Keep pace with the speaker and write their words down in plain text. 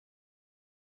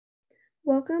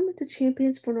Welcome to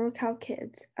Champions for NorCal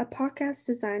Kids, a podcast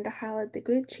designed to highlight the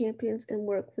great champions and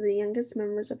work for the youngest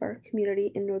members of our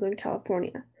community in Northern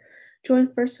California.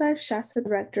 Join First Five Shasta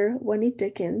Director Wendy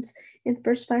Dickens and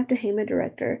First Five Tehama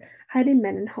Director Heidi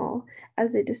Mendenhall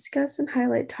as they discuss and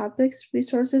highlight topics,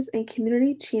 resources, and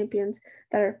community champions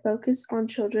that are focused on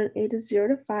children ages 0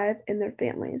 to 5 and their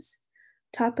families.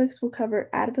 Topics will cover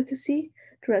advocacy,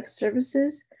 direct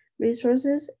services,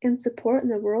 resources, and support in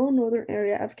the rural northern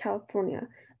area of California,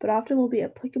 but often will be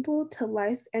applicable to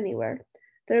life anywhere.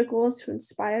 Their goal is to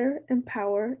inspire,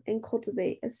 empower, and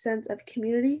cultivate a sense of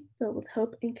community filled with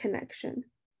hope and connection.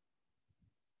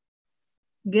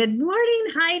 Good morning,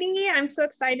 Heidi. I'm so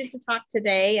excited to talk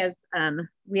today as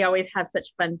we always have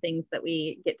such fun things that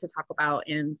we get to talk about,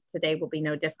 and today will be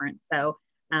no different. So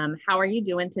how are you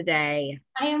doing today?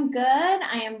 I am good.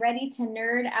 I am ready to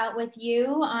nerd out with you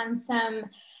on some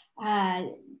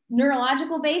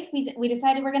neurological base. We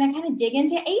decided we're going to kind of dig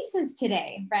into ACEs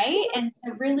today, right? And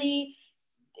to really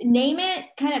name it,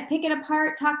 kind of pick it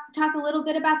apart, talk a little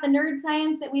bit about the nerd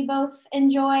science that we both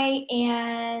enjoy,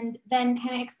 and then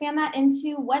kind of expand that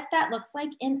into what that looks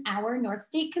like in our North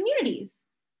State communities.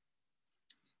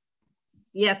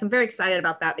 Yes, I'm very excited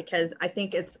about that because I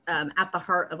think it's at the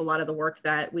heart of a lot of the work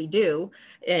that we do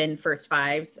in First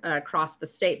Fives across the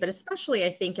state, but especially I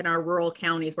think in our rural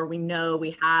counties where we know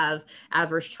we have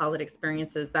adverse childhood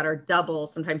experiences that are double,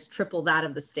 sometimes triple that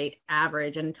of the state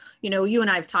average. And, you know, you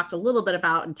and I have talked a little bit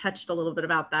about and touched a little bit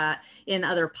about that in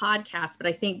other podcasts, but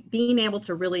I think being able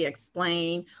to really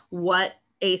explain what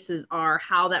ACEs are,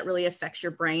 how that really affects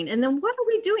your brain. And then what are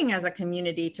we doing as a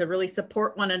community to really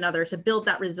support one another to build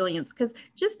that resilience? Because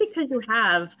just because you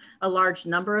have a large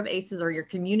number of ACEs or your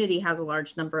community has a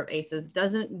large number of ACEs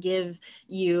doesn't give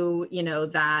you,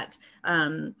 that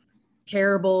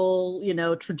terrible,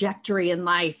 trajectory in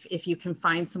life if you can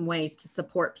find some ways to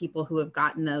support people who have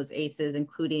gotten those ACEs,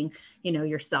 including,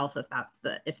 yourself, if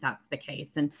that's the case.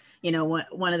 And,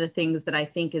 one of the things that I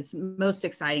think is most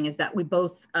exciting is that we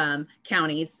both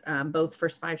counties, both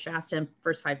First Five Shasta and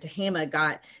First Five Tehama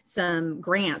got some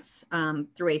grants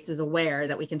through ACEs Aware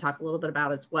that we can talk a little bit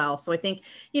about as well. So I think,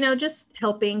 just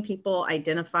helping people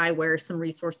identify where some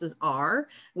resources are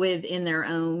within their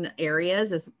own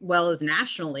areas as well as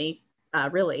nationally.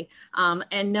 Really.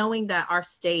 And knowing that our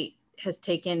state has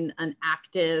taken an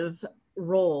active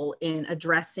role in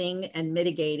addressing and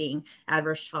mitigating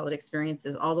adverse childhood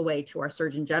experiences all the way to our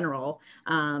Surgeon General,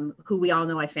 who we all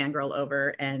know I fangirl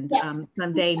over. And yes.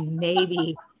 Someday,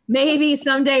 maybe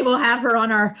someday we'll have her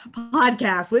on our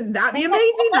podcast. Wouldn't that be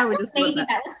amazing? I would just love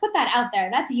that. Let's put that out there.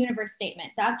 That's a universe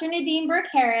statement. Dr. Nadine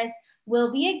Burke-Harris will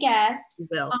be a guest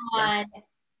on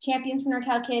Champions for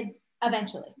NorCal Kids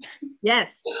eventually.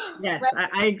 Yes, right.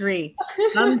 I agree.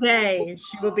 Someday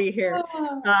she will be here.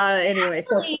 Anyway.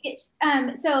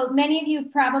 So many of you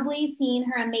have probably seen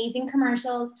her amazing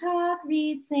commercials, talk,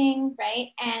 read, sing, right?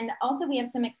 And also we have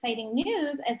some exciting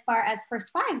news as far as First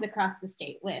Fives across the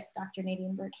state with Dr.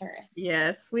 Nadine Burke-Harris.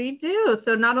 Yes, we do.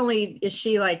 So not only is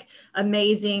she like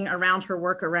amazing around her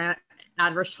work around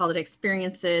adverse childhood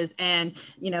experiences and,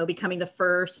 becoming the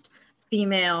first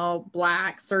female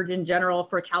Black Surgeon General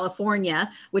for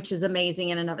California, which is amazing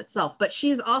in and of itself. But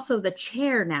she's also the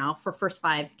chair now for First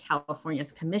Five California's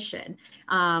commission,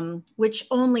 which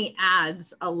only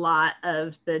adds a lot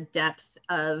of the depth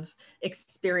of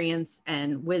experience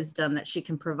and wisdom that she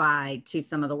can provide to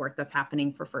some of the work that's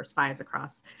happening for First Fives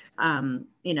across,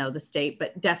 the state,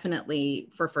 but definitely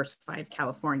for First Five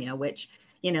California, which,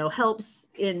 helps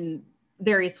in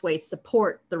various ways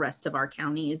support the rest of our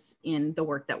counties in the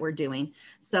work that we're doing.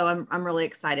 So I'm really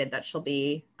excited that she'll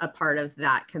be a part of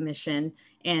that commission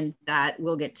and that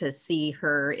we'll get to see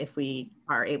her if we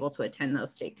are able to attend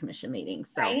those state commission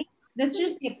meetings. So right. This should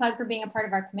just be a plug for being a part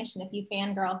of our commission if you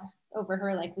fangirl over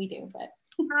her like we do. But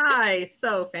hi,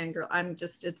 so fangirl.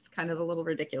 It's kind of a little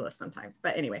ridiculous sometimes,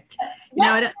 but anyway.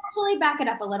 Let's actually back it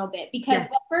up a little bit because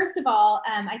first of all,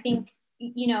 I think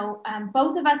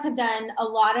both of us have done a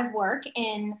lot of work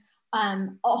in a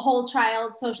whole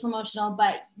child social emotional,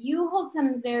 but you hold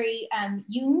some very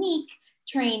unique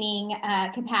training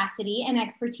capacity and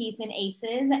expertise in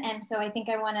ACEs. And so I think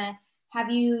I want to have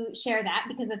you share that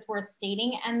because it's worth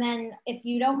stating. And then if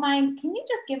you don't mind, can you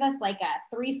just give us like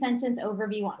a 3-sentence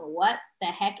overview on what the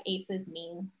heck ACEs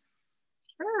means?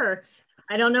 Sure.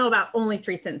 I don't know about only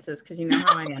 3 sentences because you know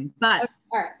how I am, but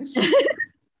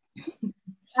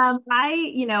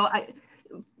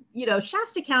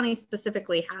Shasta County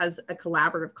specifically has a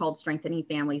collaborative called Strengthening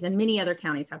Families, and many other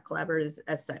counties have collaboratives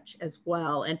as such as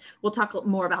well. And we'll talk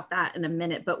more about that in a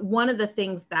minute. But one of the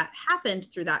things that happened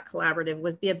through that collaborative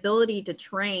was the ability to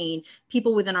train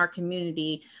people within our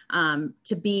community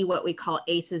to be what we call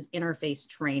ACEs interface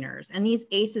trainers. And these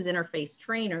ACEs interface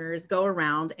trainers go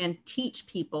around and teach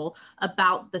people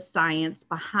about the science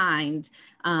behind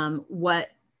what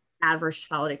adverse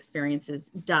childhood experiences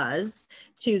does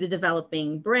to the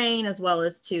developing brain, as well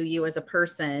as to you as a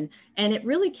person. And it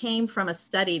really came from a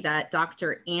study that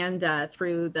Dr. Anda,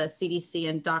 through the CDC,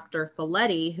 and Dr.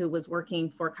 Folletti, who was working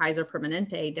for Kaiser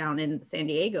Permanente down in the San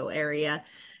Diego area,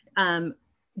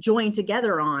 joined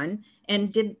together on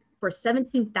and did for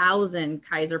 17,000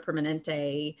 Kaiser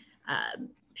Permanente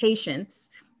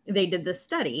patients. They did this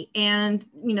study. And,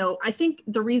 I think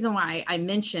the reason why I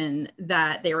mention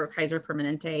that they were Kaiser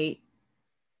Permanente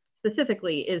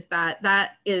specifically is that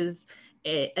that is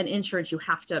an insurance you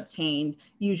have to obtain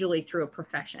usually through a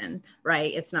profession,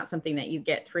 right? It's not something that you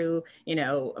get through,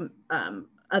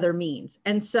 other means.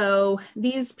 And so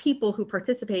these people who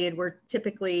participated were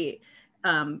typically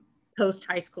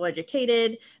post-high school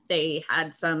educated. They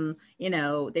had some,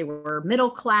 they were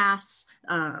middle class,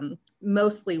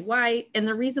 mostly white. And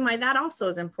the reason why that also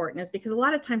is important is because a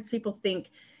lot of times people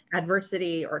think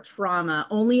adversity or trauma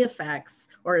only affects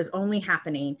or is only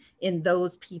happening in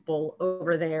those people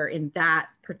over there in that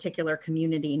particular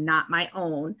community, not my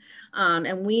own.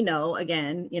 And we know,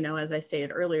 again, as I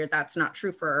stated earlier, that's not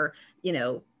true for,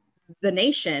 the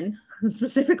nation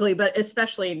specifically, but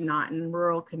especially not in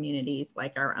rural communities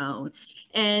like our own.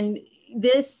 And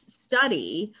this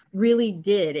study really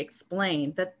did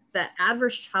explain that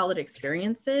adverse childhood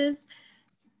experiences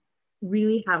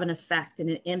really have an effect and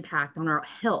an impact on our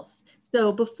health.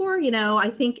 So before, I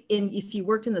think if you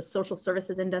worked in the social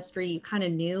services industry, you kind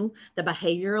of knew that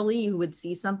behaviorally you would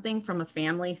see something from a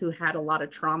family who had a lot of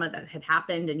trauma that had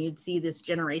happened, and you'd see this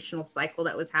generational cycle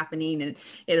that was happening, and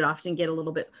it would often get a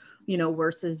little bit,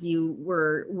 worse as you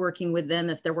were working with them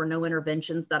if there were no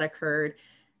interventions that occurred.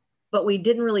 But we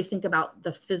didn't really think about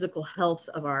the physical health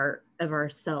of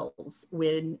ourselves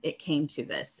when it came to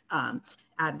this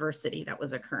adversity that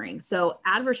was occurring. So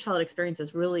adverse childhood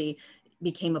experiences really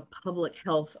became a public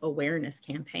health awareness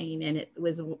campaign. And it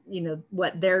was,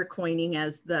 what they're coining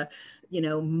as the,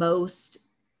 most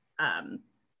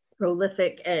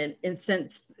prolific and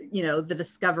since, the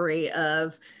discovery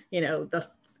of, the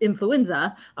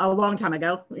influenza a long time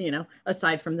ago,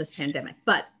 aside from this pandemic.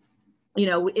 But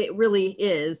it really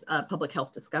is a public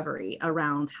health discovery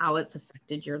around how it's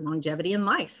affected your longevity in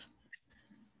life.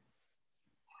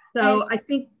 So I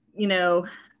think,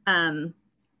 from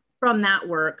that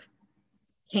work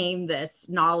came this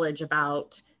knowledge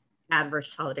about adverse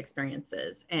childhood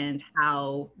experiences and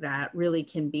how that really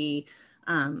can be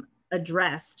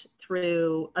addressed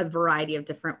through a variety of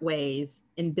different ways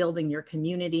in building your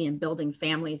community and building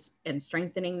families and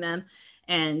strengthening them.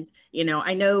 And,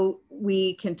 I know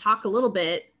we can talk a little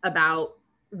bit about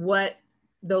what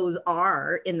those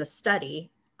are in the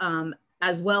study,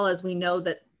 as well as we know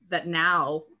that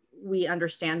now we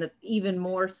understand that even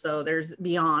more so there's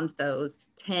beyond those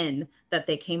 10 that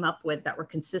they came up with that were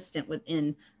consistent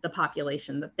within the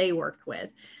population that they worked with.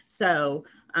 So,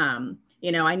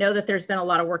 I know that there's been a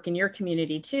lot of work in your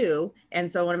community too.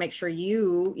 And so I want to make sure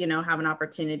you, have an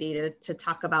opportunity to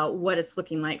talk about what it's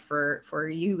looking like for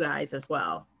you guys as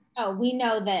well. Oh, we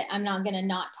know that I'm not going to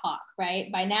not talk,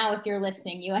 right? By now, if you're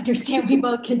listening, you understand we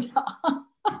both can talk.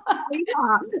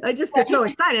 Yeah, I just get so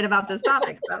excited about this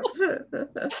topic. So.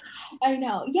 I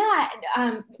know. Yeah.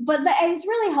 But it's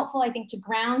really helpful, I think, to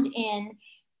ground in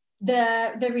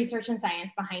the research and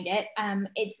science behind it.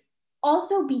 It's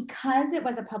also because it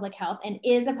was a public health and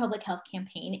is a public health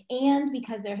campaign, and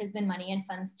because there has been money and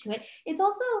funds to it, it's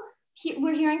also,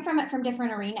 we're hearing from it from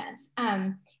different arenas.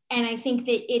 And I think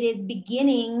that it is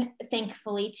beginning,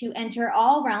 thankfully, to enter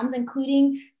all realms,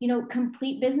 including,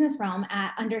 complete business realm,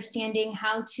 at understanding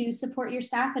how to support your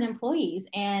staff and employees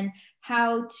and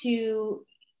how to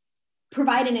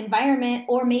provide an environment,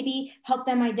 or maybe help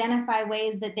them identify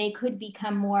ways that they could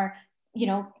become more,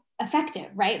 effective,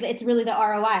 right? It's really the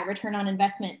ROI, return on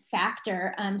investment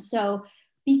factor. So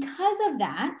because of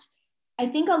that, I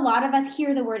think a lot of us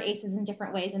hear the word ACEs in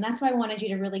different ways. And that's why I wanted you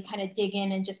to really kind of dig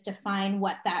in and just define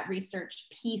what that research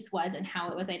piece was and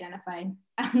how it was identified.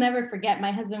 I'll never forget,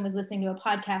 my husband was listening to a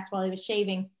podcast while he was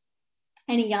shaving,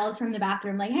 and he yells from the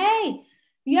bathroom like, "Hey,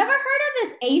 you ever heard of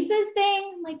this ACEs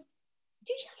thing?" I'm like,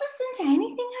 did you listen to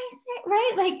anything I said?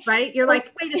 Right? Right. You're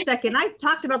like, wait a second, I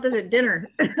talked about this at dinner.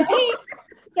 Right?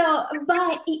 So,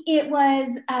 but it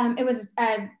was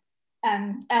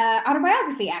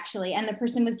autobiography actually, and the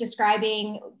person was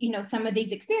describing, some of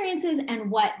these experiences and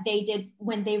what they did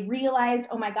when they realized,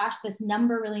 oh my gosh, this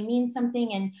number really means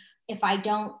something, and if I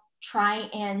don't try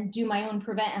and do my own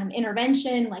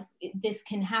intervention, like this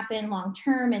can happen long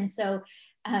term. And so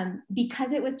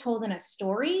because it was told in a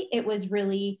story, it was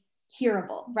really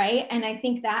hearable, right? And I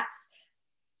think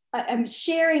I'm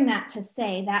sharing that to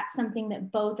say that's something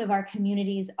that both of our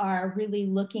communities are really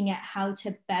looking at, how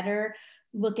to better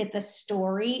look at the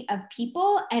story of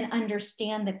people and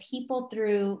understand the people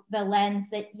through the lens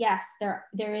that, yes,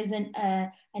 there is an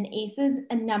ACEs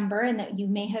a number, and that you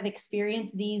may have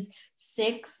experienced these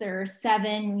 6 or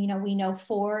 7. We know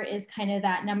 4 is kind of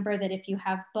that number that if you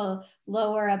have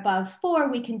low or above 4,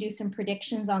 we can do some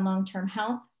predictions on long-term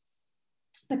health.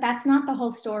 But that's not the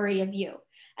whole story of you.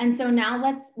 And so now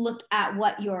let's look at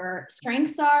what your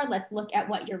strengths are. Let's look at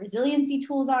what your resiliency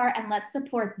tools are, and let's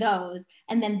support those.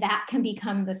 And then that can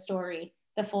become the story,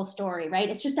 the full story, right?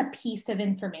 It's just a piece of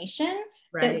information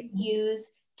that we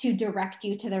use to direct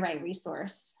you to the right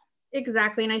resource.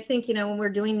 Exactly. And I think, when we're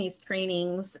doing these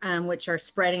trainings, which are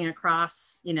spreading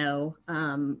across,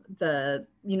 the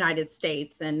United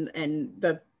States, and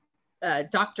the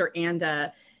Dr.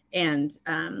 Anda and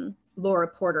Laura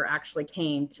Porter actually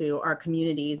came to our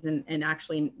communities and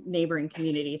actually neighboring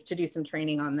communities to do some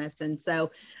training on this. And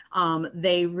so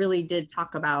they really did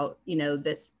talk about,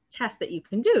 this test that you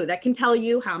can do that can tell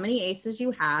you how many ACEs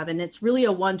you have. And it's really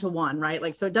a one-to-one, right?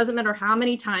 Like, so it doesn't matter how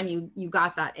many times you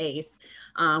got that ACE,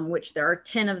 which there are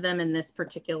 10 of them in this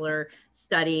particular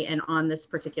study and on this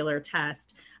particular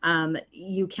test.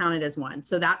 You count it as one.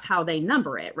 So that's how they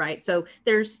number it, right? So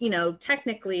there's,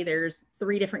 technically there's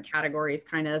 3 different categories,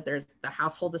 kind of. There's the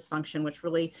household dysfunction, which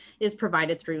really is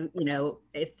provided through,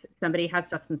 if somebody had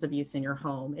substance abuse in your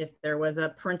home, if there was a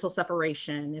parental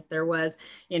separation, if there was,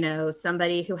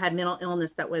 somebody who had mental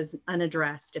illness that was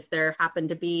unaddressed, if there happened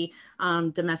to be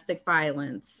domestic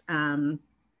violence,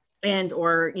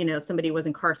 or somebody was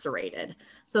incarcerated.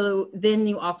 So then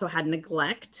you also had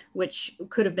neglect, which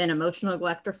could have been emotional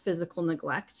neglect or physical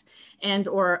neglect, and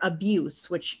or abuse,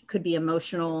 which could be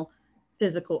emotional,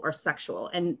 physical, or sexual.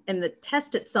 And the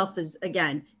test itself is,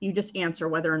 again, you just answer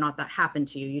whether or not that happened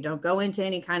to you. You don't go into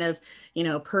any kind of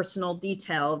personal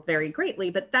detail very greatly,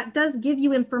 but that does give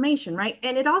you information, right?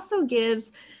 And it also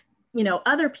gives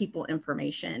other people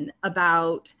information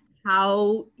about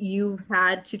how you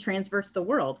had to traverse the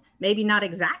world. Maybe not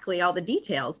exactly all the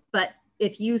details, but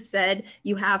if you said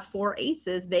you have 4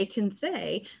 ACEs, they can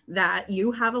say that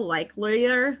you have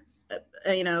that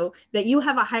you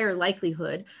have a higher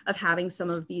likelihood of having some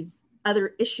of these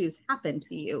other issues happen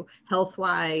to you,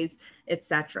 health-wise,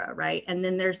 etc., right? And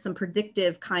then there's some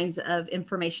predictive kinds of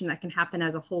information that can happen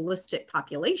as a holistic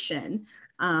population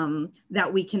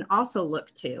that we can also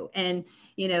look to. And,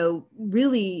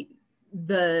 really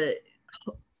the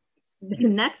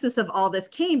nexus of all this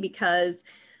came because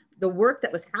the work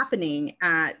that was happening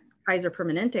at Kaiser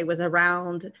Permanente was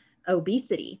around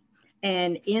obesity.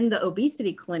 And in the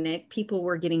obesity clinic, people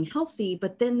were getting healthy,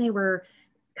 but then they were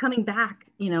coming back,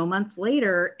 months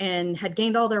later and had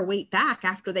gained all their weight back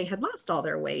after they had lost all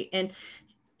their weight. And,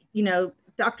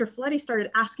 Dr. Floody started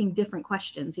asking different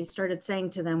questions. He started saying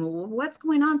to them, well, what's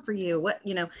going on for you?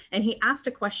 And he asked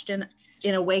a question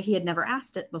in a way he had never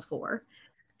asked it before.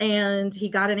 And he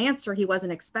got an answer he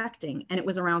wasn't expecting, and it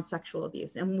was around sexual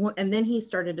abuse. And then he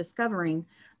started discovering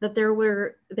that there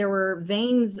were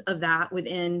veins of that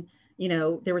within,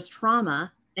 there was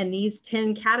trauma. And these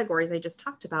 10 categories I just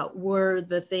talked about were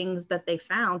the things that they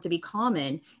found to be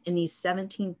common in these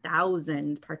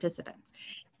 17,000 participants.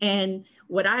 And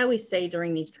what I always say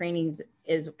during these trainings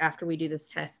is, after we do this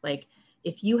test, like,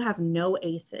 if you have no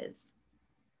ACEs,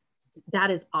 that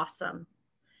is awesome.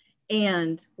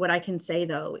 And what I can say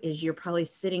though, is you're probably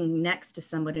sitting next to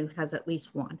someone who has at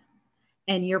least one,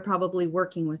 and you're probably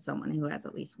working with someone who has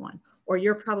at least one, or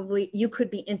you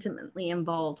could be intimately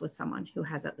involved with someone who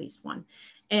has at least one.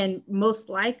 And most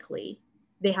likely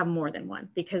they have more than one,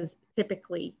 because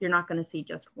typically you're not going to see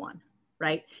just one,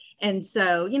 right? And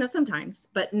so, sometimes,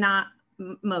 but not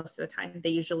most of the time,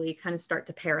 they usually kind of start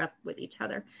to pair up with each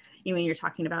other. When you're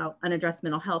talking about unaddressed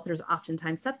mental health, there's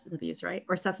oftentimes substance abuse, right?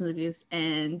 Or substance abuse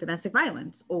and domestic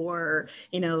violence, or,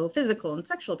 physical and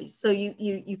sexual abuse. So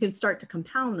you can start to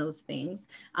compound those things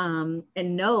and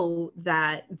know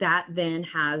that then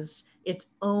has its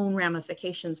own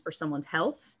ramifications for someone's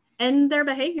health and their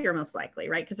behavior, most likely,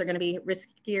 right? Because they're going to be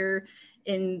riskier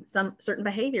in some certain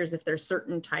behaviors if there's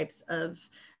certain types of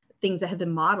things that have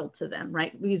been modeled to them,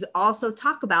 right? We also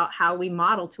talk about how we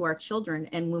model to our children.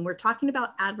 And when we're talking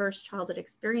about adverse childhood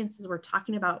experiences, we're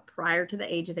talking about prior to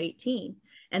the age of 18.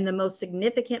 And the most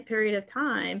significant period of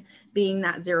time being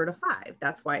that 0 to 5.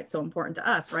 That's why it's so important to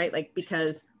us, right? Like,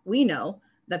 because we know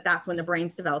that that's when the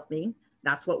brain's developing.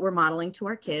 That's what we're modeling to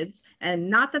our kids. And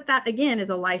not that that, again, is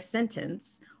a life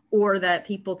sentence, or that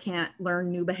people can't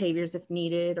learn new behaviors if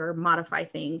needed or modify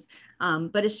things.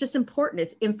 But it's just important.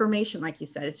 It's information, like you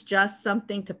said. It's just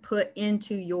something to put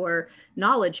into your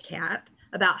knowledge cap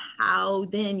about how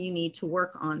then you need to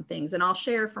work on things. And I'll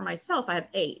share for myself, I have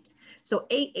 8. So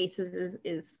 8 ACEs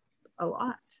is a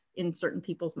lot in certain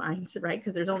people's minds, right?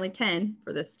 Because there's only 10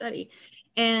 for this study.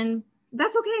 And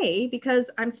that's okay,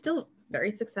 because I'm still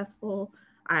very successful.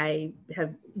 I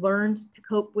have learned to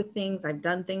cope with things. I've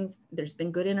done things. There's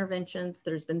been good interventions.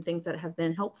 There's been things that have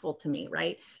been helpful to me,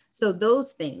 right? So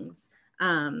those things,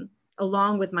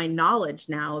 along with my knowledge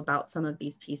now about some of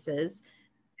these pieces,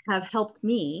 have helped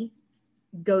me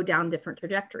go down different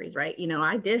trajectories, right? You know,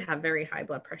 I did have very high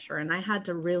blood pressure, and I had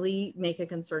to really make a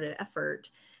concerted effort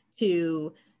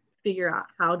to figure out,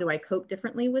 how do I cope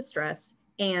differently with stress,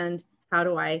 and how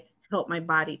do I help my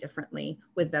body differently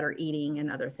with better eating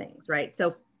and other things, right?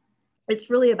 So it's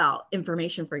really about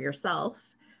information for yourself,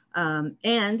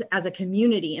 and as a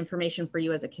community, information for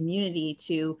you as a community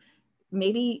to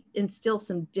maybe instill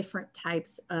some different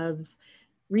types of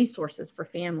resources for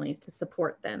families to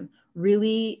support them.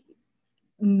 Really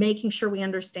making sure we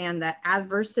understand that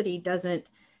adversity doesn't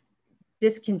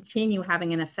discontinue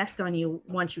having an effect on you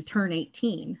once you turn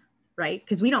 18, right?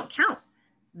 Because we don't count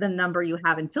the number you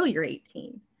have until you're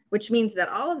 18, which means that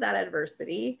all of that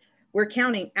adversity we're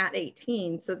counting at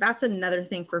 18. So that's another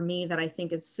thing for me that I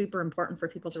think is super important for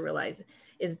people to realize,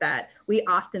 is that we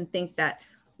often think that,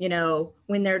 you know,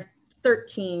 when they're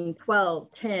 13,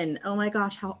 12, 10, oh my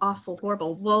gosh, how awful,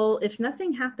 horrible. Well, if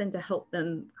nothing happened to help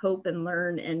them cope and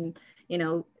learn, and, you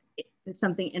know,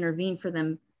 something intervene for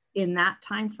them in that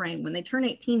time frame, when they turn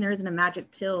 18, there isn't a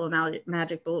magic pill, a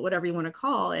magic bullet, whatever you want to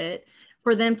call it,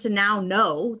 for them to now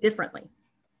know differently.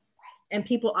 And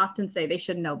people often say they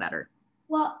should know better.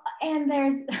 Well, and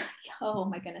there's, oh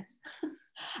my goodness.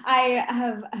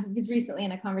 I was recently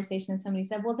in a conversation and somebody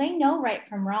said, well, they know right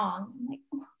from wrong. I'm like,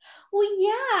 well,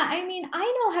 yeah, I mean, I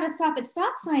know how to stop at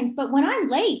stop signs, but when I'm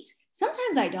late,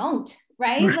 sometimes I don't,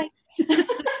 right? Like,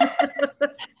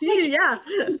 yeah.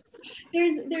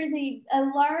 There's a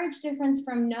large difference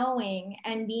from knowing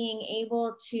and being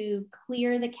able to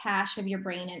clear the cache of your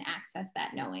brain and access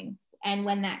that knowing. And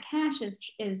when that cache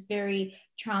is very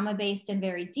trauma-based and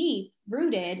very deep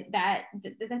rooted, that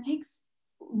takes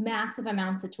massive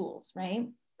amounts of tools, right?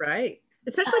 Right.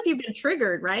 Especially if you've been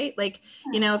triggered, right? Like,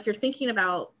 you know, if you're thinking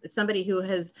about somebody who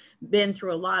has been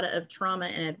through a lot of trauma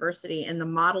and adversity, and the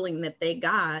modeling that they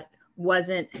got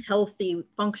wasn't healthy,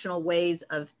 functional ways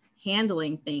of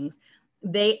handling things,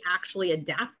 they actually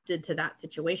adapted to that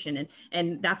situation.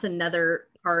 And that's another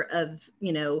part of,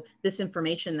 you know, this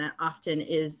information that often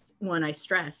is one I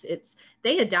stress. It's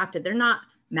they adapted. They're not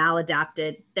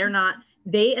maladapted.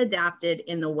 They adapted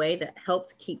in the way that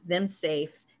helped keep them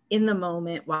safe in the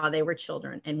moment while they were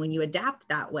children. And when you adapt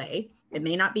that way, it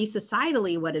may not be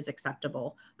societally what is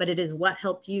acceptable, but it is what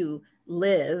helped you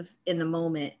live in the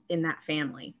moment in that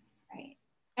family. Right.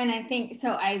 And I think,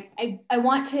 so I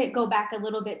want to go back a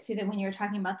little bit to when you were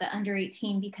talking about the under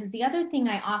 18, because the other thing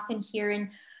I often hear, and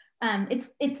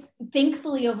it's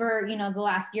thankfully over, you know, the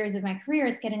last years of my career,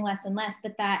 it's getting less and less,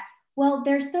 but that, well,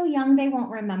 they're so young, they won't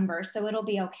remember, so it'll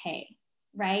be okay.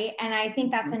 Right. And I think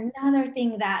that's another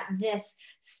thing that this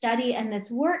study and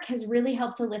this work has really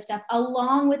helped to lift up,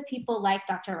 along with people like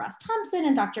Dr. Ross Thompson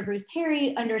and Dr. Bruce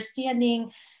Perry,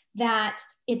 understanding that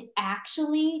it's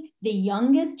actually the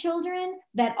youngest children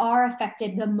that are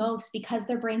affected the most, because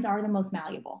their brains are the most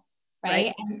malleable.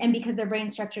 Right. And because their brain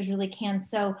structures really can.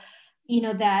 So, you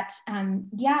know, that,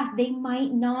 yeah, they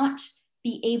might not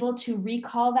be able to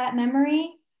recall that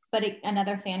memory. But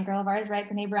another fangirl of ours, right,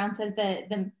 Brene Brown, says that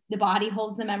the body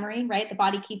holds the memory, right? The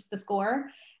body keeps the score.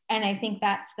 And I think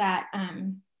that's that,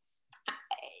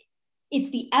 it's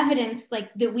the evidence, like,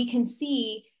 that we can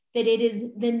see that it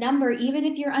is the number, even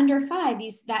if you're under 5,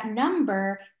 that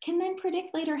number can then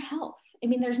predict later health. I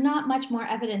mean, there's not much more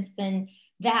evidence than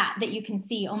that you can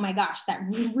see, oh my gosh, that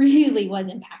really was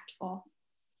impactful.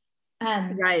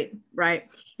 Right.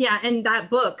 Yeah. And that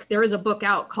book, there is a book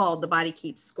out called The Body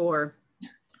Keeps Score.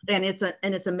 And it's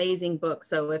an amazing book.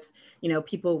 So if, you know,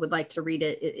 people would like to read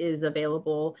it, it is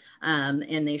available,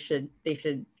 and they should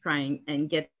try and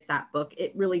get that book.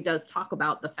 It really does talk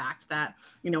about the fact that,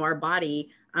 you know, our body,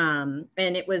 and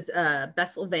it was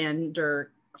Bessel van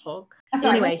der Kolk.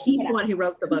 Anyway, he's the one who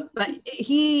wrote the book, but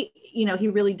he, you know, he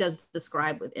really does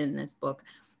describe within this book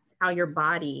how your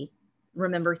body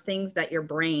remembers things that your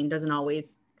brain doesn't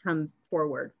always come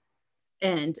forward.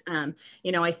 And,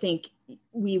 I think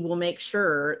we will make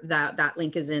sure that that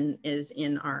link is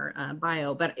in our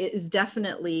bio, but it is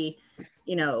definitely,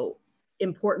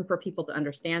 important for people to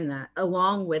understand that,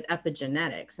 along with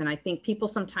epigenetics. And I think people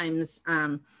sometimes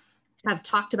have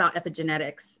talked about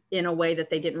epigenetics in a way that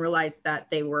they didn't realize that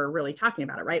they were really talking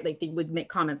about it, right? Like they would make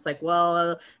comments like,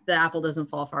 well, the apple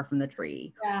doesn't fall far from the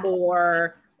tree. Yeah.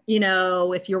 Or,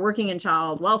 if you're working in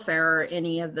child welfare or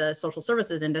any of the social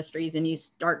services industries and you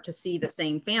start to see the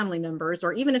same family members,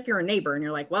 or even if you're a neighbor and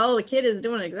you're like, well, the kid is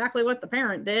doing exactly what the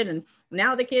parent did, and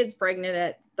now the kid's pregnant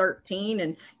at 13,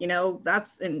 and,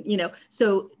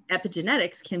 so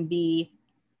epigenetics can be,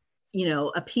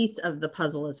 a piece of the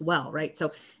puzzle as well, right?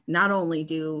 So not only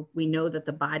do we know that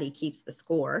the body keeps the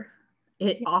score,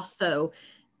 it also,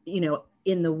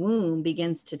 in the womb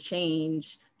begins to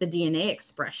change the DNA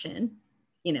expression,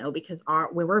 because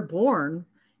when we're born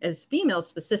as females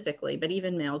specifically, but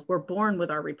even males, we're born with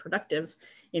our reproductive,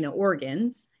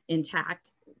 organs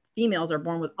intact. Females are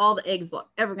born with all the eggs they're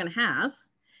ever going to have.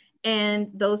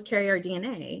 And those carry our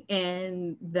DNA,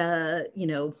 and the,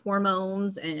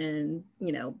 hormones and,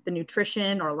 the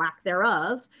nutrition or lack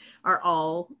thereof are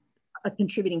all a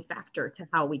contributing factor to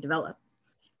how we develop.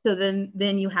 So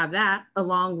then you have that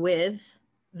along with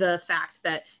the fact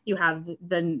that you have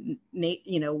the,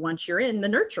 once you're in the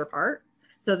nurture part,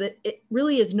 so that it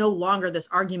really is no longer this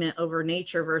argument over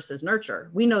nature versus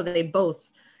nurture. We know that they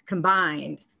both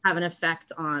combined have an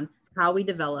effect on how we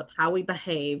develop, how we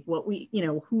behave, what we,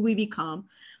 who we become.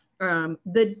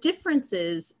 The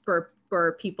differences for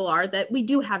people are that we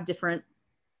do have different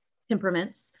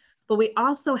temperaments, but we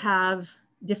also have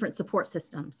different support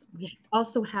systems. We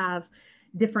also have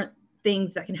different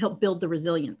things that can help build the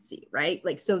resiliency, right?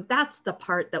 Like, so that's the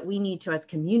part that we need to, as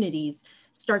communities,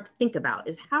 start to think about,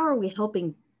 is how are we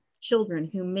helping children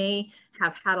who may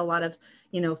have had a lot of,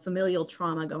 familial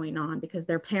trauma going on because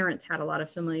their parents had a lot of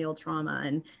familial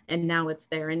trauma, and now it's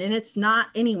there. And it's not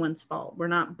anyone's fault. We're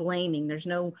not blaming. There's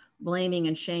no blaming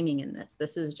and shaming in this.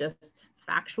 This is just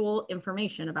factual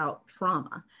information about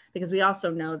trauma, because we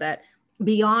also know that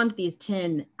beyond these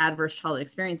 10 adverse childhood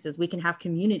experiences, we can have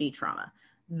community trauma.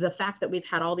 The fact that we've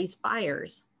had all these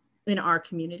fires in our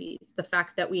communities, the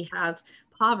fact that we have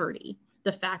poverty,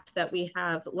 the fact that we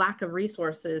have lack of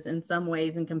resources in some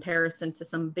ways in comparison to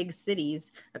some big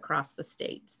cities across the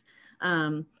states.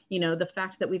 The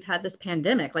fact that we've had this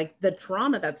pandemic, like the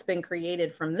trauma that's been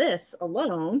created from this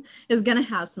alone is going to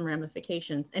have some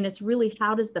ramifications. And it's really,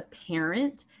 how does the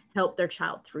parent help their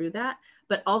child through that?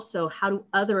 But also, how do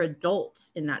other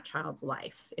adults in that child's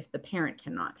life, if the parent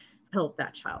cannot help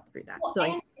that child through that? Well,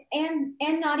 so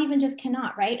and not even just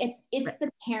cannot, right? It's right.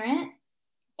 The parent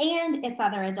and it's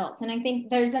other adults. And I think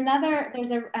there's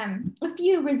a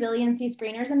few resiliency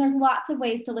screeners, and there's lots of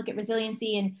ways to look at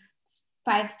resiliency and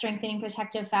 5 strengthening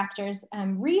protective factors.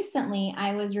 Recently,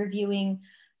 I was reviewing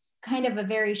kind of a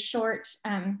very short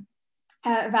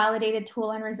validated tool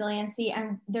on resiliency.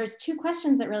 And there's 2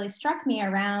 questions that really struck me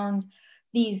around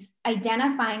these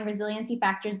identifying resiliency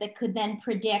factors that could then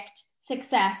predict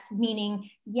success, meaning,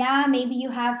 yeah, maybe you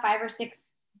have 5 or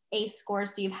 6 ACE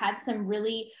scores, so you've had some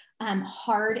really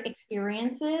hard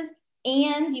experiences,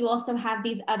 and you also have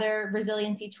these other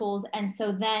resiliency tools. And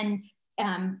so then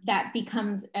that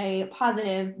becomes a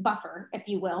positive buffer, if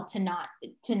you will, to not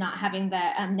having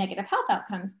the negative health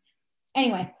outcomes.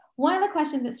 Anyway, one of the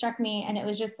questions that struck me, and it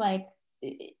was just like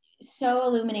so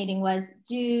illuminating, was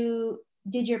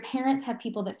did your parents have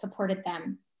people that supported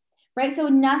them? Right? So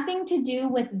nothing to do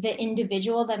with the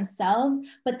individual themselves,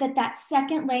 but that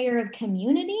second layer of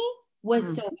community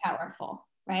was so powerful,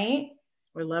 right?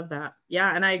 We love that.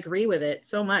 Yeah. And I agree with it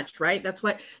so much, right? That's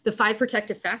what the 5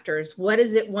 protective factors, what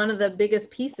is it? One of the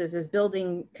biggest pieces is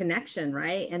building connection,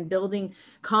 right? And building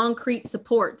concrete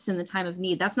supports in the time of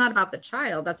need. That's not about the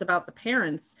child. That's about the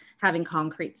parents having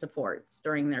concrete supports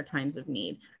during their times of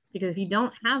need. Because if you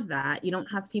don't have that, you don't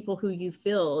have people who you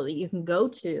feel that you can go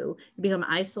to, you become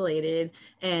isolated,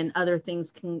 and other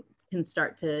things can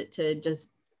start to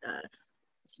just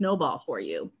snowball for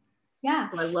you.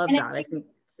 Yeah. So I love that. I think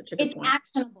such a good point.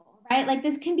 Actionable, right? Like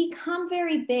this can become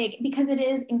very big because it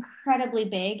is incredibly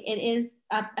big. It is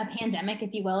a pandemic,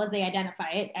 if you will, as they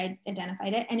identify it. I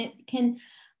identified it, and it can,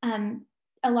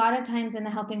 a lot of times in the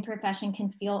helping profession,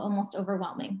 can feel almost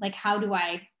overwhelming. Like, how do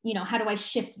I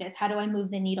shift this? How do I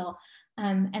move the needle?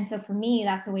 And so for me,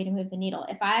 that's a way to move the needle.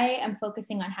 If I am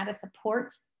focusing on how to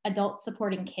support adults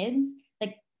supporting kids,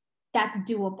 like that's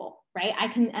doable, right? I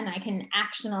can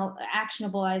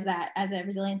actionabilize that as a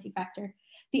resiliency factor.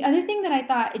 The other thing that I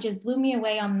thought, it just blew me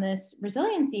away on this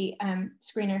resiliency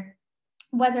screener,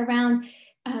 was around,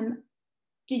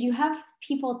 did you have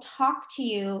people talk to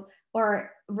you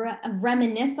or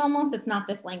reminisce almost. It's not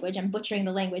this language, I'm butchering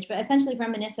the language, but essentially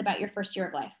reminisce about your first year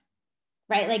of life,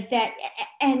 right? Like that.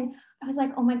 And I was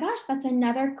like, oh my gosh, that's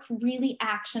another really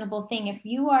actionable thing. If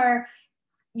you are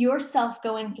yourself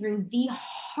going through the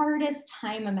hardest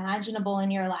time imaginable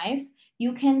in your life,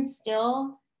 you can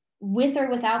still, with or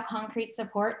without concrete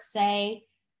support, say,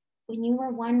 when you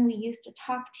were one, we used to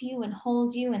talk to you and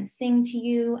hold you and sing to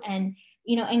you and,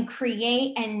 you know, and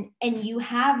create, and you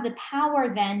have the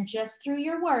power then just through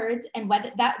your words, and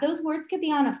whether that those words could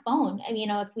be on a phone. And, you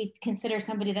know, if we consider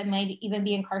somebody that might even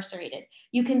be incarcerated,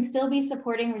 you can still be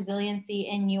supporting resiliency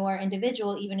in your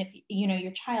individual, even if, you know,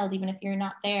 your child, even if you're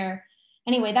not there.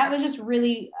 Anyway, that was just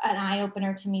really an eye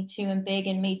opener to me too, and big,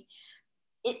 and made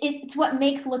it's what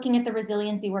makes looking at the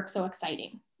resiliency work so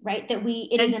exciting, right? That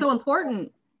it and is so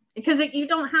important, because you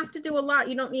don't have to do a lot.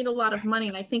 You don't need a lot of money.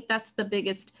 And I think that's the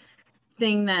biggest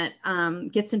thing that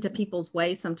gets into people's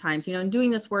way sometimes. You know, in doing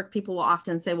this work, people will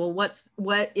often say, well,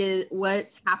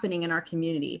 what's happening in our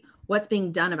community? What's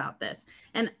being done about this?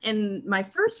 And my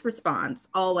first response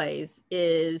always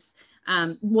is,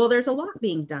 well, there's a lot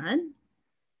being done.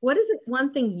 What is it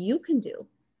one thing you can do?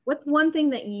 What's one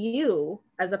thing that you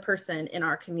as a person in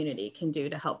our community can do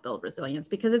to help build resilience?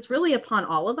 Because it's really upon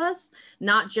all of us,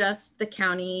 not just the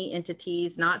county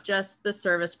entities, not just the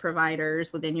service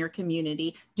providers within your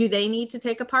community. Do they need to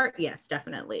take a part? Yes,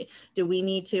 definitely. Do we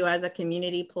need to, as a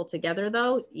community, pull together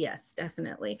though? Yes,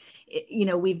 definitely. You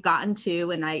know, we've gotten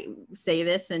to, and I say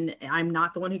this, and I'm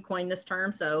not the one who coined this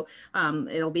term, so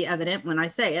it'll be evident when I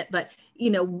say it, but you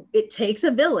know, it takes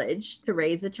a village to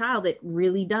raise a child. It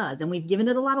really does. And we've given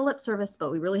it a lot of lip service,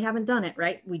 but we really haven't done it,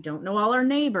 right? We don't know all our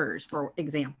neighbors, for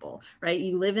example, right?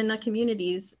 You live in the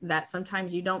communities that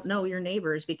sometimes you don't know your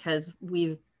neighbors, because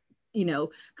we've, you know,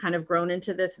 kind of grown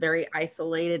into this very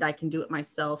isolated, I can do it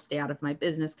myself, stay out of my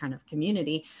business kind of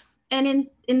community. And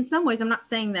in some ways, I'm not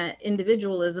saying that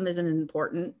individualism isn't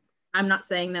important. I'm not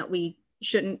saying that we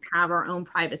shouldn't have our own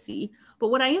privacy. But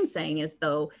what I am saying is,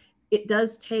 though, it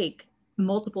does take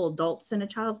multiple adults in a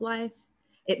child's life.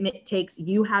 It takes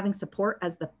you having support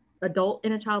as the adult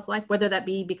in a child's life, whether that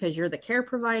be because you're the care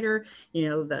provider, you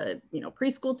know, the, you know,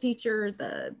 preschool teacher,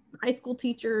 the high school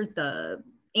teacher, the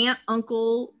aunt,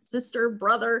 uncle, sister,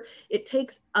 brother. It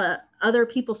takes other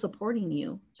people supporting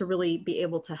you to really be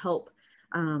able to help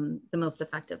the most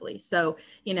effectively. So,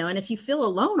 you know, and if you feel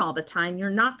alone all the time, you're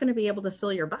not going to be able to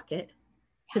fill your bucket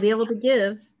to be able to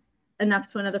give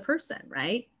enough to another person,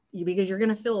 right? Because you're going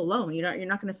to feel alone. You're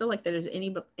not going to feel like there's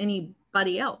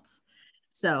anybody else.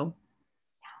 So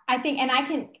I think, and I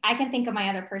can think of my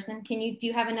other person. Do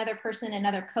you have another person,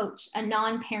 another coach, a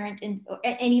non-parent, and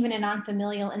even a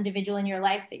non-familial individual in your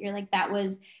life that you're like, that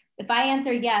was, if I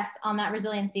answer yes on that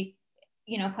resiliency,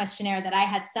 you know, questionnaire, that I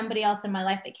had somebody else in my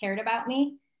life that cared about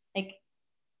me, like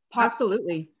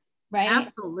absolutely. Right.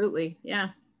 Absolutely.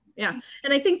 Yeah. Yeah.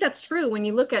 And I think that's true when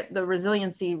you look at the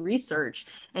resiliency research,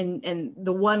 and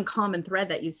the one common thread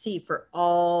that you see for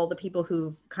all the people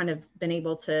who've kind of been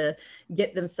able to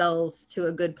get themselves to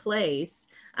a good place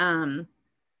and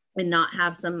not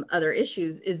have some other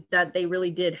issues, is that they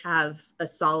really did have a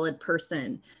solid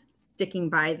person sticking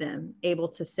by them, able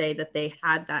to say that they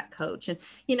had that coach. And,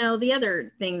 you know, the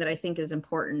other thing that I think is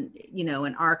important, you know,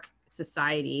 in our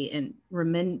society and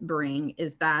remembering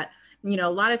is that, you know,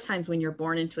 a lot of times when you're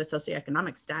born into a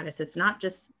socioeconomic status, it's not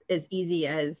just as easy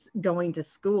as going to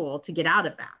school to get out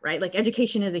of that, right? Like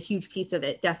education is a huge piece of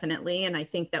it, definitely. And I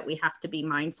think that we have to be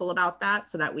mindful about that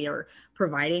so that we are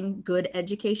providing good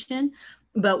education.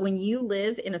 But when you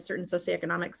live in a certain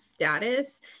socioeconomic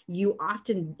status, you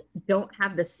often don't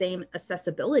have the same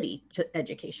accessibility to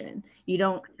education. You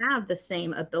don't have the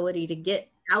same ability to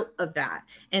get out of that.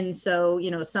 And so,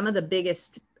 you know, some of the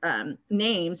biggest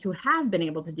names who have been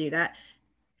able to do that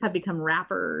have become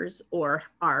rappers, or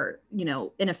are, you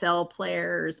know, NFL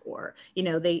players, or, you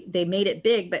know, they made it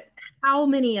big. But how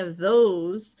many of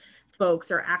those folks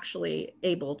are actually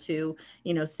able to,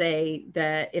 you know, say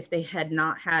that if they had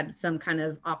not had some kind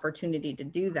of opportunity to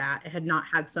do that, had not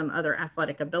had some other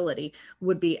athletic ability,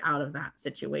 would be out of that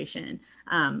situation?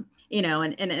 You know,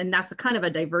 and that's a kind of a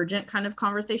divergent kind of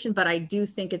conversation, but I do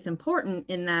think it's important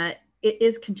in that it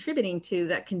is contributing to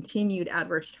that continued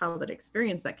adverse childhood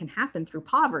experience that can happen through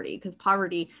poverty, because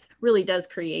poverty really does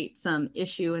create some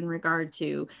issue in regard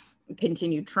to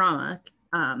continued trauma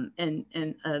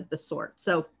and of the sort.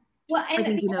 So, well, and I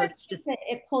think, you know, it's just that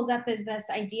it pulls up is this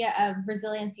idea of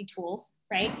resiliency tools,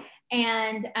 right?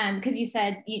 And because you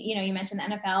said, you know, you mentioned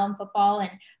the NFL and football, and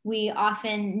we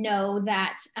often know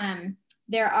that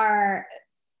there are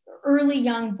early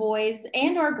young boys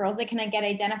and or girls that can get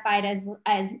identified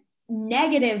as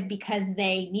negative because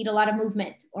they need a lot of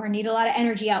movement or need a lot of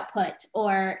energy output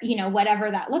or, you know, whatever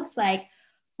that looks like.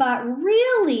 But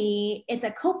really, it's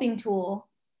a coping tool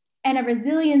and a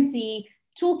resiliency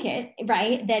toolkit,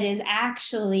 right? That is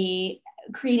actually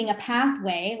creating a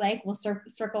pathway, like we'll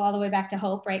circle all the way back to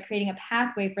hope, right? Creating a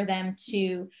pathway for them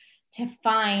to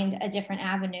find a different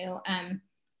avenue.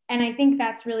 And I think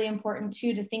that's really important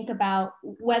too, to think about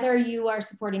whether you are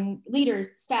supporting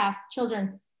leaders, staff,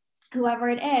 children, whoever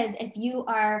it is, if you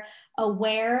are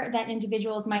aware that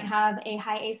individuals might have a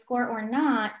high ACE score or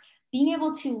not, being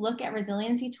able to look at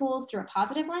resiliency tools through a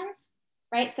positive lens,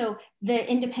 right? So the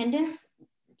independence,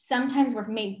 sometimes we're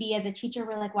maybe as a teacher,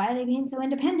 we're like, why are they being so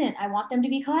independent? I want them to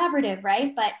be collaborative,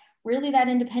 right? But really that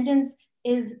independence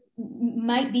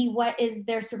might be what is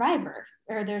their survivor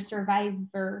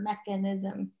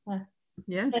mechanism.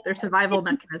 Yeah, their survival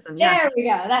mechanism. Yeah. There we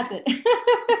go. That's it.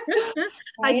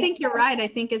 I think you're right. I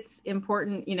think it's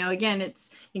important, you know, again, it's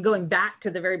going back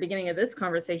to the very beginning of this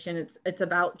conversation. It's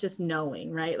about just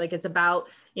knowing, right? Like it's about,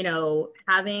 you know,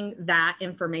 having that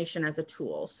information as a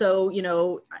tool. So, you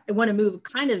know, I want to move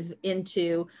kind of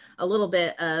into a little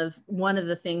bit of one of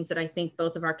the things that I think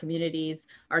both of our communities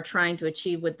are trying to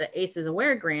achieve with the ACEs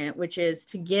Aware grant, which is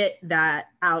to get that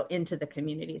out into the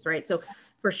communities, right? So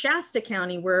for Shasta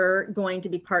County, we're going to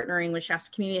be partnering with Shasta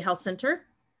Community Health Center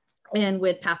and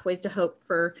with Pathways to Hope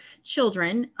for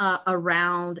Children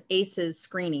around ACEs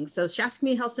screening. So Shasta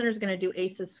Community Health Center is going to do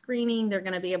ACEs screening. They're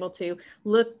going to be able to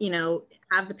look, you know,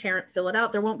 have the parent fill it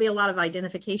out. There won't be a lot of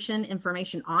identification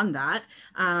information on that.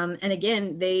 And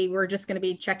again, they were just going to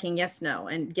be checking yes, no,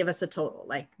 and give us a total.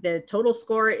 Like the total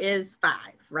score is 5,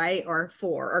 right? Or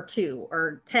 4 or 2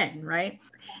 or 10, right?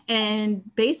 And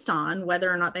based on whether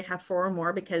or not they have 4 or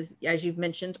more, because as you've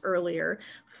mentioned earlier,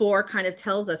 4 kind of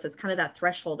tells us it's kind of that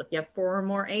threshold. If you have 4 or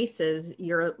more ACEs,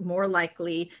 you're more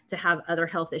likely to have other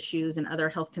health issues and other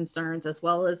health concerns, as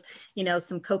well as, you know,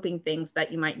 some coping things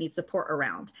that you might need support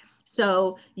around.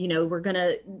 So, you know, we're going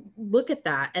to look at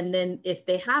that. And then if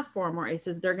they have 4 or more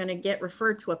ACEs, they're going to get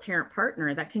referred to a parent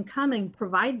partner that can come and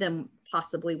provide them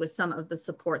possibly with some of the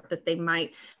support that they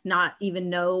might not even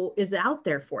know is out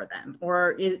there for them,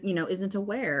 or, you know, isn't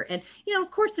aware. And, you know,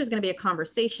 of course there's going to be a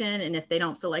conversation, and if they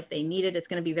don't feel like they need it, it's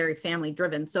going to be very family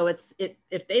driven. So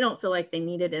if they don't feel like they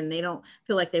need it and they don't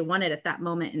feel like they want it at that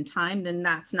moment in time, then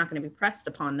that's not going to be pressed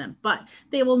upon them, but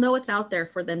they will know it's out there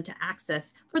for them to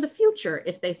access for the future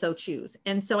if they so choose.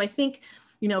 And so I think,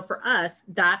 you know, for us,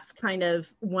 that's kind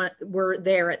of what we're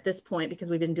there at this point, because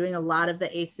we've been doing a lot of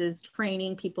the ACEs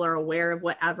training. People are aware of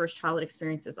what adverse childhood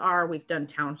experiences are. We've done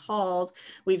town halls.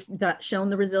 We've shown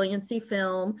the resiliency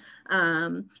film.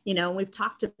 You know, we've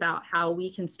talked about how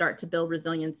we can start to build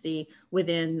resiliency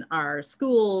within our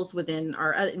schools, within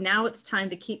our, now it's time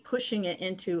to keep pushing it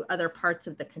into other parts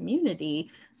of the community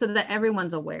so that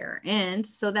everyone's aware, and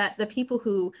so that the people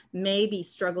who may be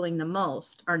struggling the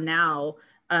most are now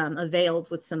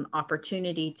availed with some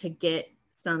opportunity to get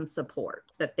some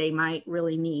support that they might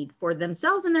really need for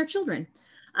themselves and their children.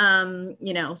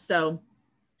 You know, so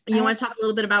you want to talk a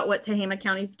little bit about what Tehama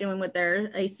County is doing with their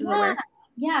ACEs Aware?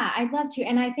 Yeah, I'd love to.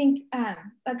 And I think,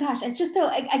 gosh, it's just so,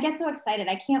 I get so excited.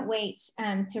 I can't wait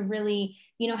to really,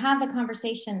 you know, have the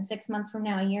conversation 6 months from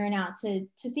now, a year and out, to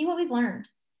see what we've learned,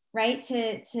 right?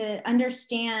 To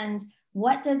understand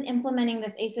what does implementing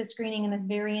this ACEs screening in this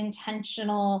very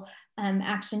intentional,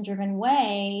 action-driven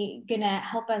way gonna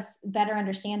help us better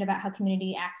understand about how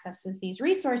community accesses these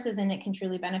resources, and it can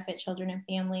truly benefit children and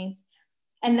families.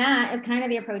 And that is kind of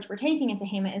the approach we're taking into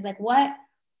Tehama, is like,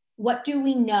 what do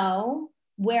we know?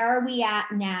 Where are we at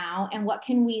now? And what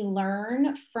can we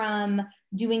learn from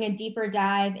doing a deeper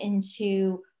dive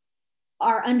into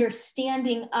our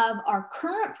understanding of our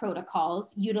current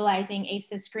protocols, utilizing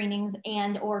ACEs screenings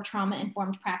and or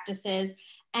trauma-informed practices,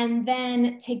 and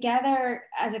then together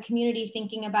as a community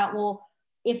thinking about, well,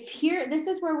 this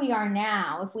is where we are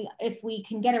now, if we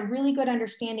can get a really good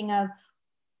understanding of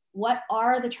what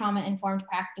are the trauma-informed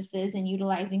practices in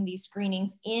utilizing these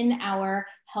screenings in our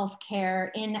healthcare,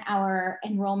 in our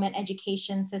enrollment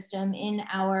education system, in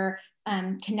our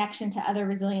connection to other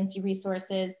resiliency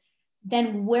resources,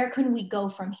 then where can we go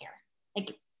from here?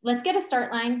 Like, let's get a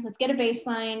start line, let's get a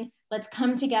baseline, let's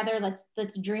come together,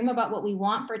 let's dream about what we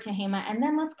want for Tehama, and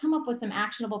then let's come up with some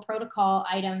actionable protocol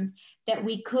items that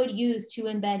we could use to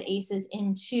embed ACEs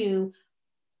into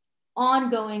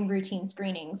ongoing routine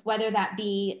screenings, whether that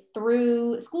be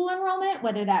through school enrollment,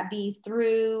 whether that be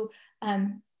through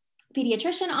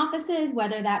pediatrician offices,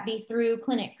 whether that be through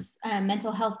clinics,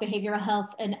 mental health, behavioral health,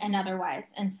 and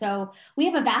otherwise. And so we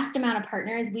have a vast amount of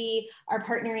partners. We are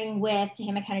partnering with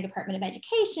Tehama County Department of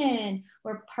Education.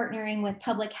 We're partnering with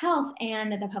Public Health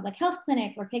and the Public Health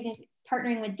Clinic. We're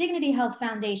partnering with Dignity Health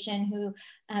Foundation, who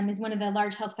is one of the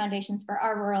large health foundations for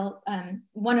our rural,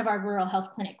 one of our rural health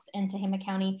clinics in Tehama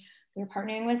County. We're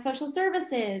partnering with social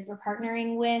services. We're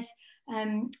partnering with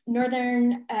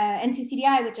Northern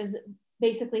NCCDI, which is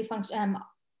basically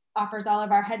offers all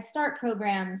of our Head Start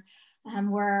programs.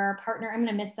 We're partner, I'm going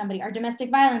to miss somebody, our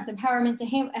domestic violence empowerment to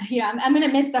him. I'm going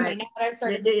to miss somebody now that I've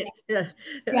started.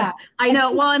 Yeah. I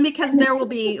know. Well, and because there will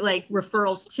be like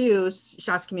referrals to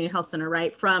Shasta Community Health Center,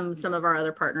 right, from some of our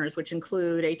other partners, which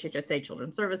include HHSA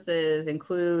Children's Services,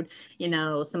 include,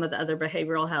 some of the other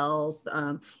behavioral health,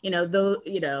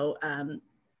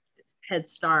 Head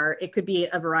Start. It could be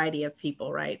a variety of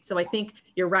people, right? So I think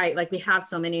you're right. Like we have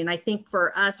so many, and I think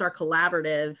for us, our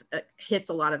collaborative hits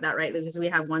a lot of that, right? Because we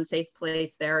have One Safe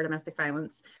Place there, domestic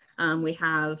violence. We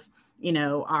have,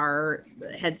 our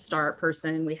Head Start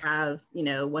person. We have,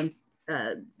 one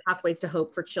Pathways to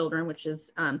Hope for Children, which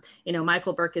is,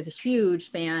 Michael Burke is a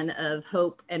huge fan of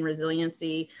hope and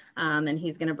resiliency. And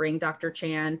he's going to bring Dr.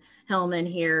 Chan Hellman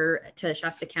here to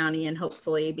Shasta County and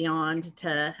hopefully beyond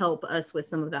to help us with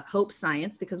some of that hope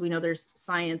science, because we know there's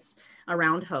science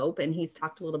around hope. And he's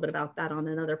talked a little bit about that on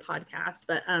another podcast.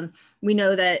 But we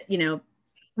know that,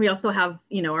 we also have,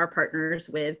 our partners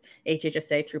with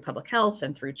HHSA through Public Health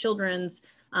and through Children's.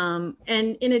 And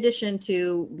in addition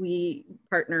to, we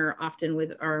partner often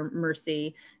with our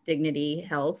Mercy Dignity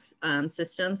Health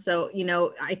system. So,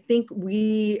 I think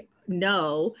we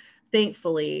know,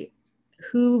 thankfully,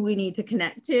 who we need to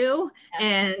connect to,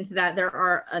 and that there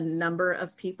are a number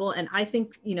of people. And I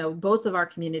think, both of our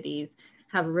communities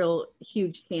have real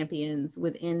huge champions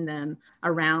within them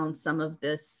around some of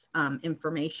this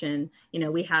information.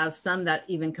 We have some that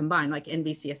even combine, like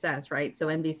NBCSS, right? So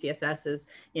NBCSS is,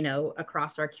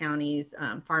 across our counties,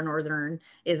 Far Northern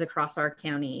is across our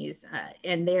counties,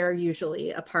 and they're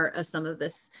usually a part of some of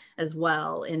this as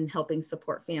well in helping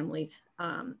support families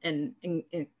and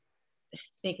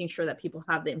making sure that people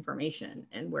have the information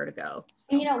and where to go.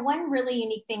 So. One really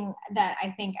unique thing that I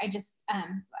think I just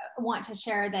want to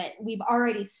share that we've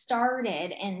already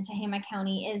started in Tehama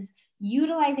County is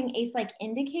utilizing ACE-like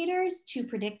indicators to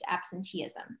predict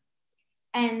absenteeism.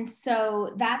 And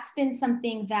so that's been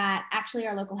something that actually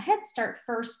our local Head Start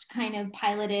first kind of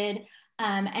piloted.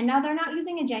 And now they're not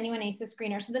using a genuine ACEs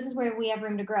screener. So this is where we have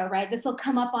room to grow, right? This will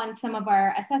come up on some of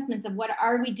our assessments of what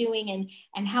are we doing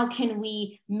and how can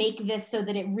we make this so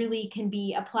that it really can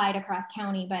be applied across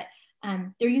county. But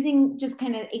they're using just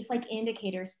kind of ACE-like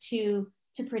indicators to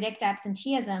predict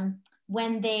absenteeism.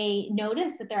 When they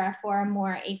notice that there are 4 or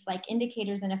more ACE-like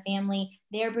indicators in a family,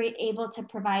 they're able to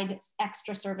provide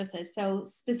extra services. So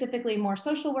specifically more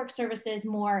social work services,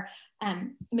 more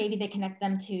maybe they connect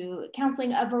them to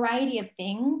counseling, a variety of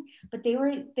things, but they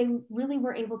really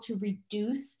were able to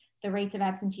reduce the rates of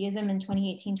absenteeism in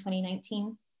 2018,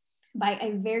 2019 by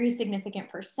a very significant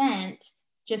percent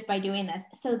just by doing this.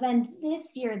 So then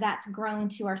this year that's grown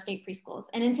to our state preschools.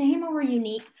 And in Tehama, we're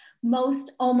unique.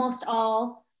 Almost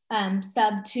all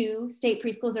sub 2 state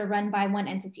preschools are run by one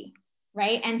entity,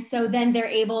 right? And so then they're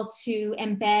able to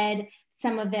embed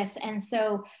some of this. And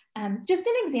so just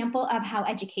an example of how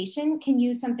education can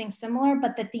use something similar,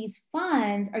 but that these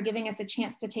funds are giving us a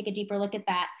chance to take a deeper look at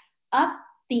that, up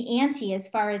the ante as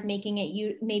far as making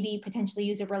it maybe potentially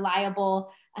use a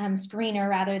reliable screener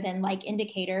rather than like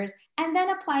indicators, and then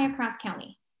apply across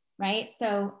county, right?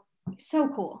 So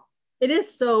cool. It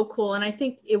is so cool. And I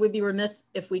think it would be remiss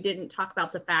if we didn't talk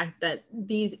about the fact that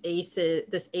this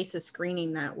ACEs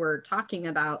screening that we're talking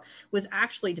about was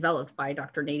actually developed by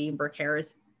Dr. Nadine Burke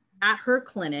Harris at her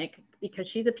clinic, because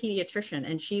she's a pediatrician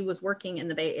and she was working in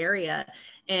the Bay Area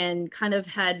and kind of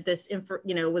had this,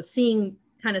 was seeing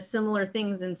kind of similar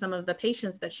things in some of the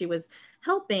patients that she was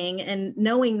helping, and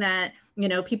knowing that,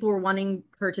 people were wanting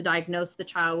her to diagnose the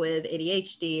child with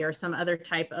ADHD or some other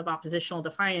type of oppositional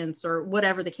defiance or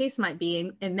whatever the case might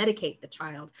be, and medicate the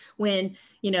child. When,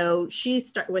 she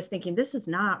was thinking, that's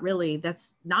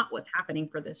not what's happening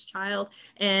for this child.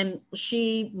 And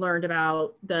she learned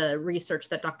about the research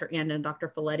that Dr. Anda and Dr.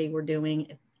 Folletti were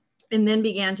doing, and then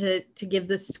began to give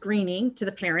this screening to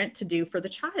the parent to do for the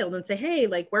child and say, hey,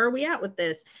 like, where are we at with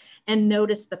this? And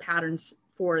notice the patterns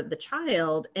for the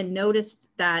child, and noticed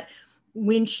that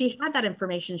when she had that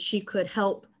information, she could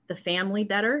help the family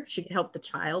better. She could help the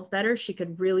child better. She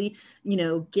could really,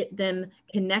 get them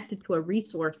connected to a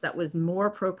resource that was more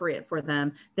appropriate for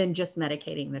them than just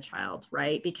medicating the child,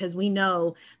 right? Because we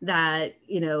know that,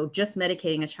 just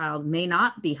medicating a child may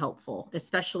not be helpful,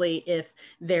 especially if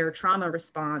their trauma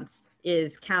response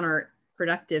is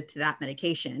counterproductive to that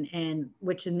medication, and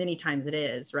which many times it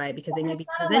is, right? Because they may be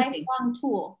not a lifelong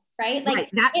tool, right? Like, right,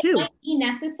 that it too might be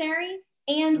necessary,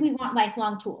 and we want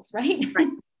lifelong tools, right?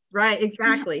 Right,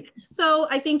 exactly. So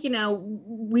I think,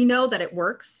 we know that it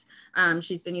works.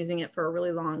 She's been using it for a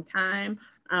really long time.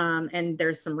 And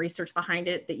there's some research behind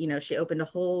it that, she opened a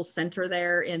whole center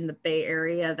there in the Bay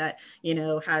Area that,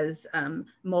 has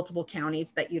multiple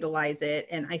counties that utilize it.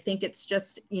 And I think it's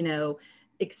just,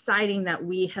 exciting that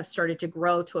we have started to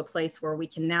grow to a place where we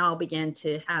can now begin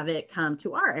to have it come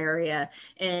to our area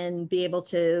and be able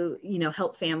to,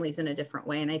 help families in a different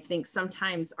way. And I think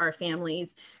sometimes our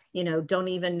families, don't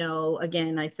even know,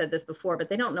 again, I said this before, but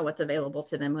they don't know what's available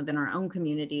to them within our own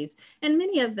communities. And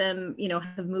many of them,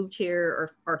 have moved here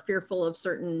or are fearful of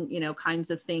certain,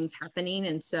 kinds of things happening.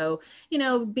 And so,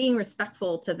 being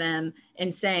respectful to them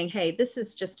and saying, hey, this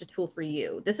is just a tool for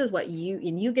you. This is what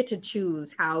you get to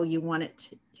choose how you want it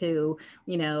to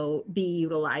be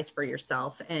utilized for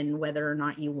yourself, and whether or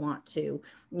not you want to,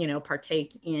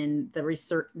 partake in the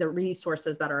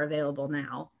resources that are available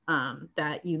now,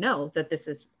 that that this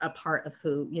is a part of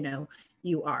who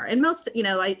you are. And most,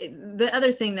 the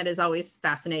other thing that is always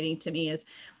fascinating to me is,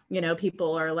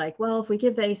 people are like, well, if we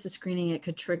give the ACEs screening, it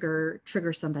could trigger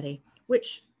somebody,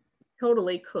 which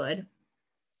totally could.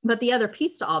 But the other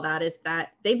piece to all that is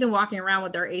that they've been walking around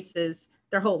with their ACEs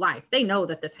their whole life. They know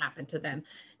that this happened to them.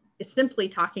 Simply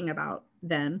talking about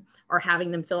them or having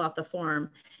them fill out the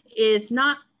form is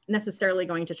not necessarily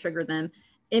going to trigger them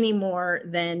any more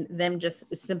than them just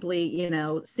simply,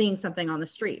 seeing something on the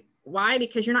street. Why?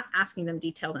 Because you're not asking them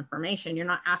detailed information. You're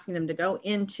not asking them to go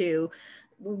into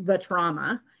the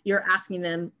trauma. You're asking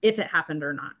them if it happened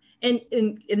or not. And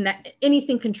in that,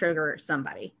 anything can trigger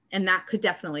somebody, and that could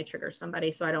definitely trigger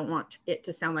somebody. So I don't want it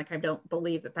to sound like I don't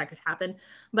believe that could happen.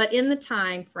 But in the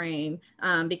time frame,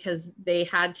 because they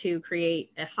had to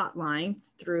create a hotline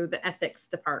through the ethics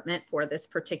department for this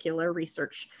particular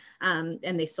research,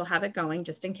 and they still have it going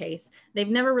just in case. They've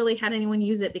never really had anyone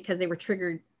use it because they were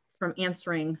triggered from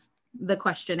answering the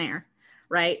questionnaire,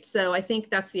 right? So I think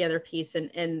that's the other piece.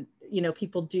 And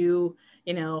people do,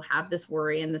 have this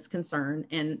worry and this concern,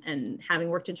 and having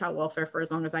worked in child welfare for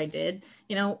as long as I did,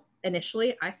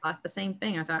 initially I thought the same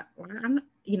thing. I thought, well, I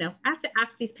have to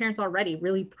ask these parents already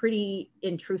really pretty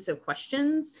intrusive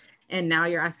questions. And now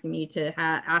you're asking me to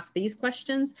ask these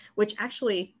questions, which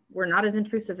actually were not as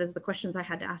intrusive as the questions I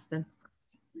had to ask them.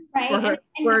 Right.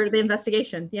 For the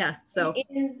investigation. Yeah. So it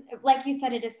is, like you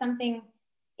said, it is something,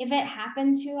 if it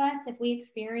happened to us, if we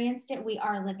experienced it, we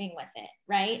are living with it.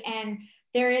 Right. And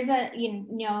there is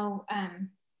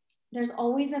there's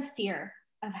always a fear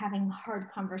of having hard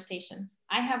conversations.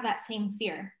 I have that same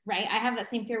fear, right? I have that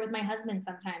same fear with my husband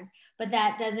sometimes, but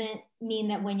that doesn't mean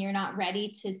that when you're not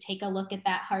ready to take a look at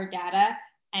that hard data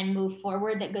and move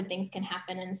forward, that good things can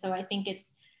happen. And so I think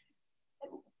it's,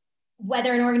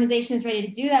 whether an organization is ready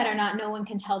to do that or not, no one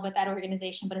can tell but that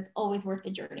organization, but it's always worth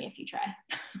the journey if you try.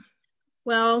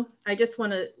 Well, I just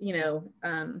want to,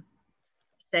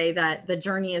 say that the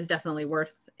journey is definitely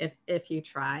worth if you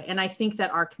try. And I think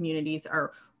that our communities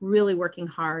are really working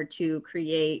hard to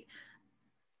create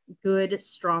good,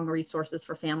 strong resources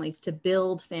for families, to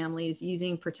build families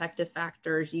using protective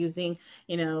factors, using,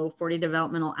 40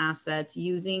 developmental assets,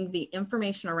 using the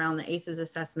information around the ACEs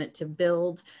assessment to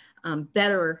build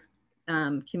better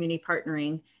community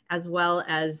partnering, as well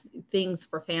as things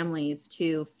for families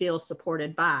to feel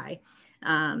supported by.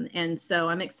 And so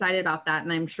I'm excited about that.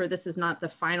 And I'm sure this is not the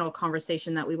final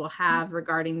conversation that we will have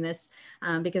regarding this,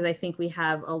 because I think we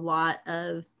have a lot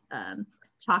of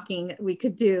talking we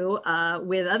could do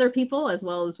with other people as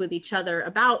well as with each other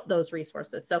about those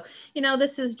resources. So,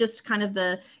 this is just kind of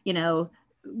the,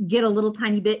 get a little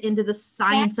tiny bit into the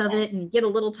science of it and get a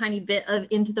little tiny bit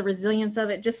into the resilience of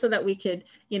it, just so that we could,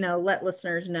 let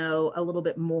listeners know a little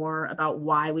bit more about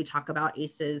why we talk about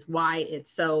ACEs, why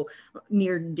it's so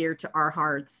near and dear to our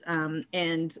hearts,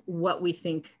 and what we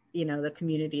think, the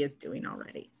community is doing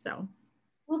already. So.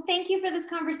 Well, thank you for this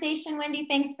conversation, Wendy.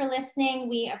 Thanks for listening.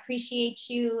 We appreciate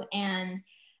you, and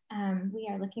we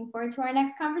are looking forward to our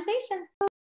next conversation.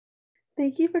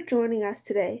 Thank you for joining us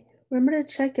today. Remember to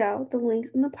check out the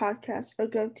links in the podcast or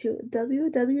go to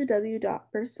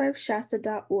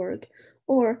www.first5shasta.org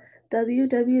or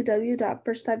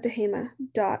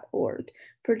www.first5tehama.org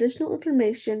for additional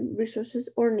information, resources,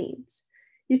 or needs.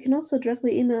 You can also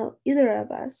directly email either of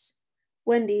us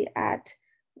Wendy at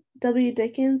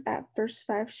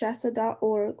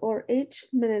wdickens@first5shasta.org, or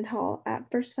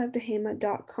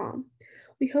hmendenhall@first5tehama.com.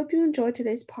 We hope you enjoyed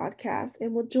today's podcast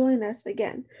and will join us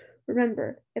again.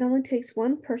 Remember, it only takes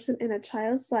one person in a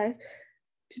child's life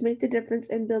to make the difference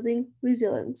in building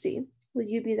resiliency. Will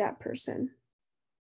you be that person?